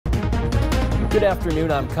Good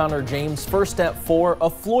afternoon, I'm Connor James. First at 4, a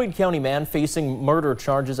Floyd County man facing murder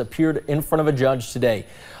charges appeared in front of a judge today.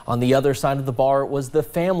 On the other side of the bar was the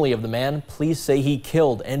family of the man police say he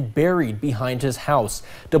killed and buried behind his house.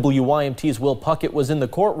 WYMT's Will Puckett was in the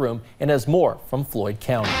courtroom and has more from Floyd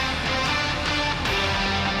County.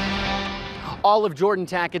 All of Jordan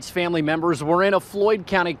Tackett's family members were in a Floyd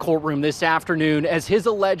County courtroom this afternoon as his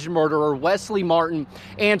alleged murderer, Wesley Martin,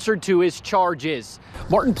 answered to his charges.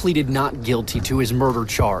 Martin pleaded not guilty to his murder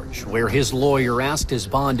charge, where his lawyer asked his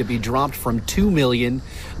bond to be dropped from $2 million.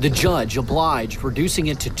 The judge obliged, reducing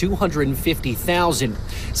it to $250,000,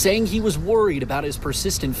 saying he was worried about his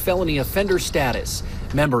persistent felony offender status.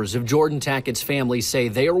 Members of Jordan Tackett's family say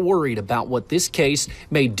they are worried about what this case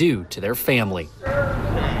may do to their family.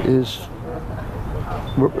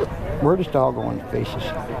 We're just all going to faces.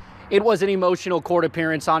 It was an emotional court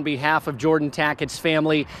appearance on behalf of Jordan Tackett's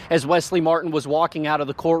family. As Wesley Martin was walking out of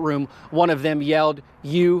the courtroom, one of them yelled,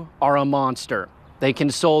 "You are a monster." They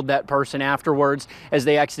consoled that person afterwards as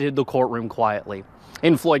they exited the courtroom quietly.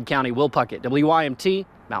 In Floyd County, Will Puckett, WYMT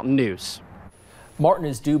Mountain News. Martin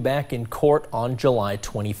is due back in court on July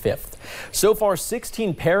 25th. So far,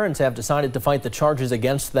 16 parents have decided to fight the charges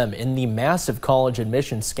against them in the massive college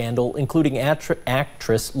admissions scandal, including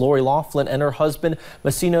actress Lori Loughlin and her husband,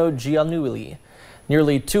 Massimo Giannulli.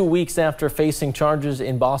 Nearly 2 weeks after facing charges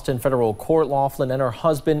in Boston federal court, Loughlin and her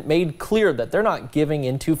husband made clear that they're not giving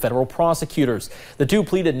in to federal prosecutors. The two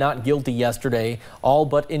pleaded not guilty yesterday, all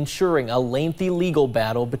but ensuring a lengthy legal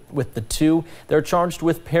battle with the two. They're charged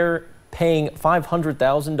with paying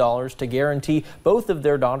 $500,000 to guarantee both of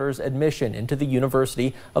their daughters' admission into the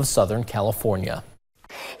University of Southern California.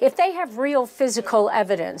 If they have real physical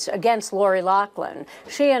evidence against Lori Loughlin,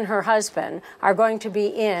 she and her husband are going to be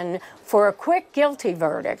in for a quick guilty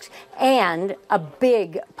verdict and a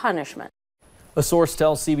big punishment. A source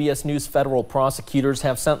tells CBS News federal prosecutors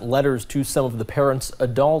have sent letters to some of the parents'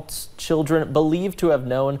 adults' children believed to have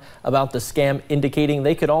known about the scam, indicating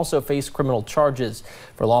they could also face criminal charges.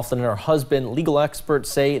 For Loughlin and her husband, legal experts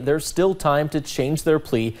say there's still time to change their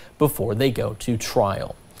plea before they go to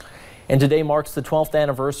trial. And today marks the 12th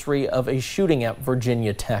anniversary of a shooting at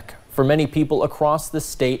Virginia Tech. For many people across the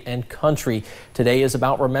state and country, today is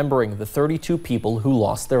about remembering the 32 people who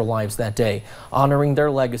lost their lives that day, honoring their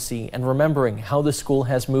legacy and remembering how the school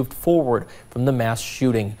has moved forward from the mass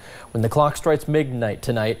shooting. When the clock strikes midnight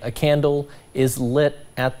tonight, a candle is lit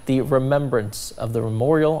at the remembrance of the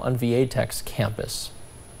memorial on VA Tech's campus.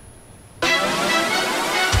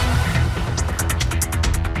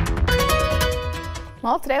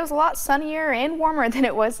 Well, today was a lot sunnier and warmer than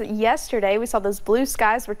it was yesterday. We saw those blue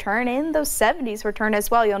skies return and those 70s return as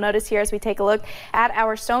well. You'll notice here as we take a look at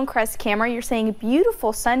our Stonecrest camera, you're seeing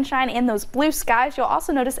beautiful sunshine and those blue skies. You'll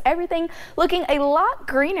also notice everything looking a lot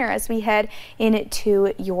greener as we head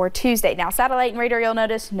into your Tuesday. Now, satellite and radar, you'll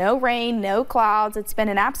notice no rain, no clouds. It's been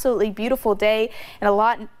an absolutely beautiful day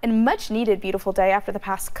and much needed beautiful day after the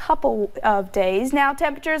past couple of days. Now,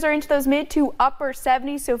 temperatures are into those mid to upper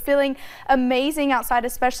 70s, so feeling amazing outside,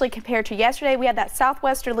 especially compared to yesterday. We had that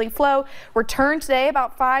southwesterly flow return today,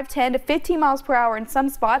 about 5, 10 to 15 miles per hour in some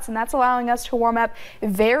spots, and that's allowing us to warm up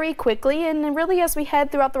very quickly. And really, as we head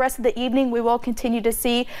throughout the rest of the evening, we will continue to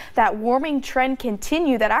see that warming trend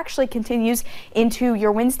continue. That actually continues into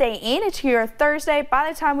your Wednesday and into your Thursday. By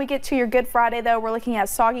the time we get to your Good Friday, though, we're looking at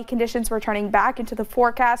soggy conditions returning back into the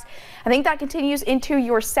forecast. I think that continues into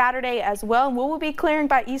your Saturday as well, and we will be clearing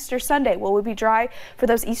by Easter Sunday. We will be dry for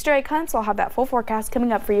those Easter egg hunts. I'll have that full forecast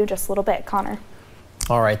coming up for you in just a little bit. Connor.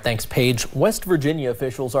 All right, thanks, Paige. West Virginia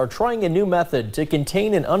officials are trying a new method to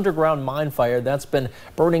contain an underground mine fire that's been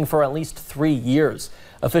burning for at least 3 years.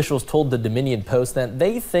 Officials told the Dominion Post that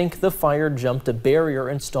they think the fire jumped a barrier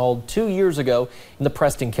installed 2 years ago in the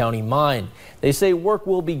Preston County mine. They say work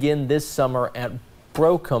will begin this summer at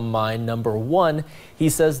Brocum Mine Number 1. He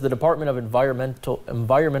says the Department of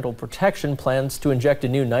Environmental Protection plans to inject a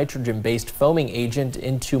new nitrogen-based foaming agent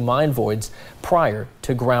into mine voids prior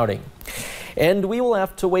to grouting. And we will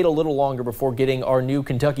have to wait a little longer before getting our new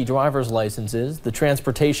Kentucky driver's licenses. The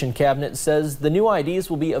Transportation Cabinet says the new IDs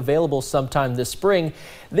will be available sometime this spring.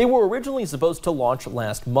 They were originally supposed to launch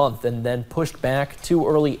last month and then pushed back to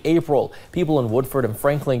early April. People in Woodford and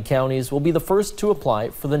Franklin counties will be the first to apply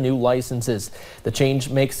for the new licenses. The change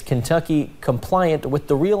makes Kentucky compliant with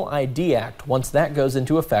the Real ID Act once that goes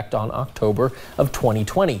into effect on October of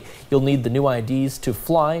 2020. You'll need the new IDs to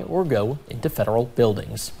fly or go into federal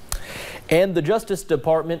buildings. And the Justice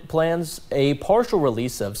Department plans a partial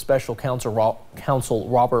release of Special Counsel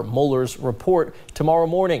Robert Mueller's report tomorrow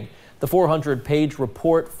morning. The 400-page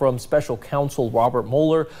report from special counsel Robert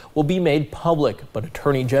Mueller will be made public, but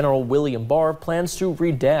Attorney General William Barr plans to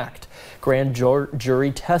redact grand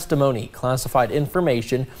jury testimony, classified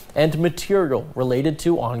information, and material related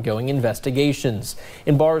to ongoing investigations.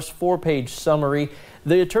 In Barr's 4-page summary,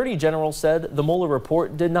 the Attorney General said the Mueller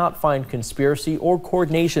report did not find conspiracy or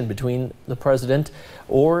coordination between the president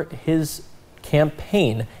or his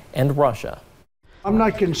campaign and Russia. I'm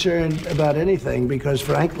not concerned about anything because,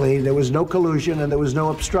 frankly, there was no collusion and there was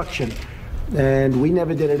no obstruction. And we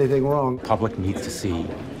never did anything wrong. The public needs to see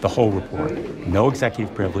the whole report. No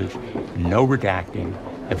executive privilege, no redacting.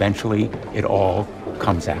 Eventually, it all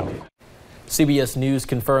comes out. CBS News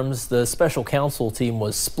confirms the special counsel team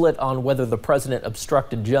was split on whether the president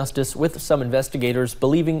obstructed justice, with some investigators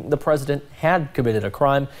believing the president had committed a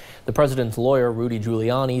crime. The president's lawyer, Rudy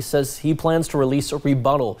Giuliani, says he plans to release a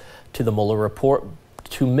rebuttal to the Mueller report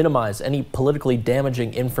to minimize any politically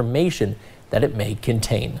damaging information that it may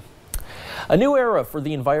contain. A new era for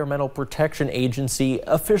the Environmental Protection Agency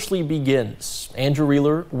officially begins. Andrew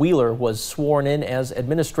Wheeler was sworn in as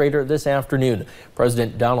administrator this afternoon.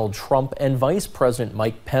 President Donald Trump and Vice President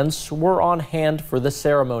Mike Pence were on hand for the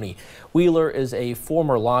ceremony. Wheeler is a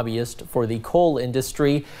former lobbyist for the coal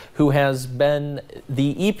industry who has been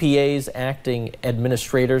the EPA's acting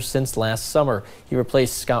administrator since last summer. He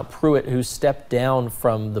replaced Scott Pruitt, who stepped down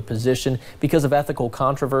from the position because of ethical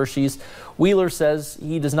controversies. Wheeler says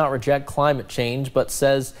he does not reject climate change, but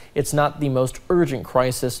says it's not the most urgent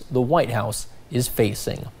crisis the White House is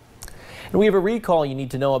facing. And we have a recall you need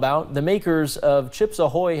to know about. The makers of Chips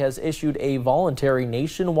Ahoy has issued a voluntary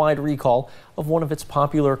nationwide recall of one of its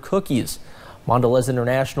popular cookies. Mondelez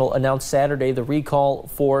International announced Saturday the recall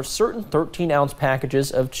for certain 13-ounce packages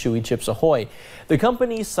of Chewy Chips Ahoy. The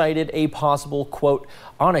company cited a possible, quote,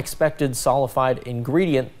 unexpected solidified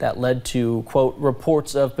ingredient that led to, quote,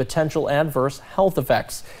 reports of potential adverse health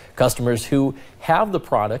effects. Customers who have the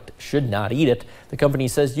product should not eat it. The company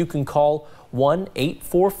says you can call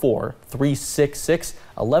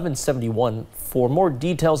 1-844-366-1171 for more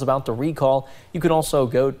details about the recall. You can also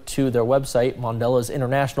go to their website,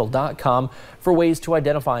 mondelezinternational.com, for ways to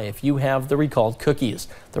identify if you have the recalled cookies.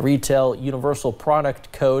 The retail universal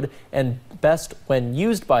product code and best when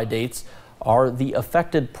used by dates are the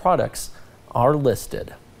affected products are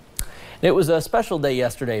listed. It was a special day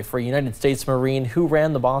yesterday for a United States Marine who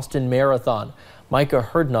ran the Boston Marathon. Micah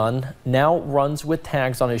Herdnan now runs with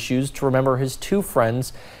tags on his shoes to remember his 2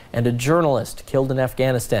 friends and a journalist killed in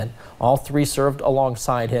Afghanistan. All 3 served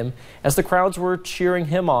alongside him. As the crowds were cheering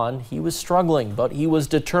him on, he was struggling, but he was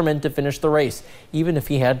determined to finish the race, even if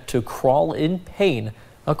he had to crawl in pain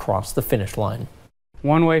across the finish line.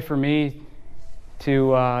 One way for me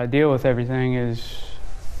to deal with everything is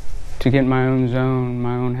to get in my own zone,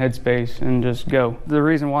 my own headspace, and just go. The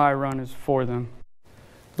reason why I run is for them.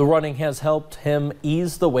 The running has helped him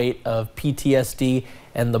ease the weight of PTSD,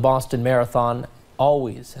 and the Boston Marathon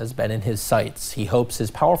always has been in his sights. He hopes his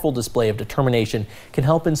powerful display of determination can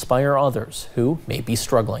help inspire others who may be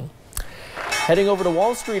struggling. Heading over to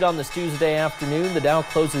Wall Street on this Tuesday afternoon, the Dow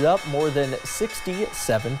closes up more than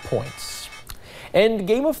 67 points. And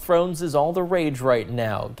Game of Thrones is all the rage right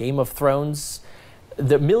now. Game of Thrones,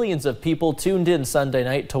 the millions of people tuned in Sunday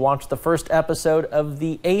night to watch the first episode of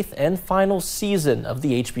the 8th and final season of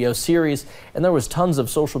the HBO series, and there was tons of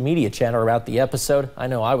social media chatter about the episode. I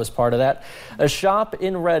know I was part of that. A shop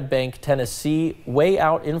in Red Bank, Tennessee, way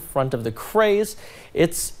out in front of the craze.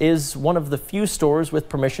 It is one of the few stores with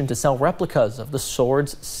permission to sell replicas of the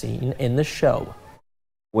swords seen in the show.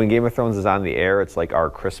 When Game of Thrones is on the air, it's like our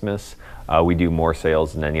Christmas. We do more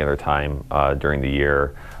sales than any other time during the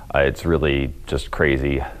year. It's really just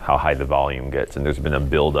crazy how high the volume gets, and there's been a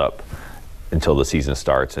build-up until the season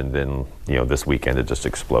starts, and then, this weekend it just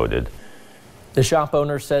exploded. The shop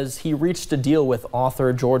owner says he reached a deal with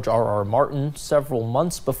author George R.R. Martin several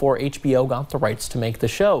months before HBO got the rights to make the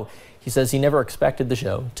show. He says he never expected the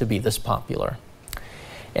show to be this popular.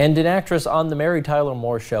 And an actress on the Mary Tyler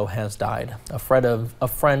Moore Show has died. A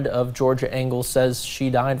friend of Georgia Engel says she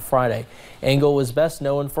died Friday. Engel was best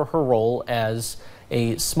known for her role as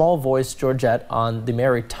a small-voiced Georgette on the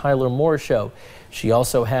Mary Tyler Moore Show. She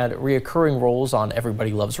also had reoccurring roles on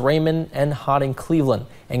Everybody Loves Raymond and Hot in Cleveland.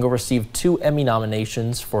 Engel received 2 Emmy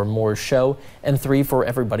nominations for Moore's Show and 3 for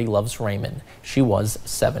Everybody Loves Raymond. She was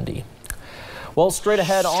 70. Well, straight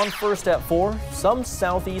ahead on First at 4, some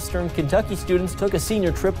southeastern Kentucky students took a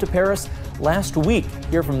senior trip to Paris last week.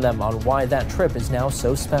 Hear from them on why that trip is now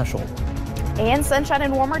so special. And sunshine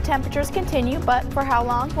and warmer temperatures continue, but for how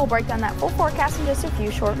long? We'll break down that full forecast in just a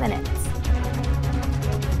few short minutes.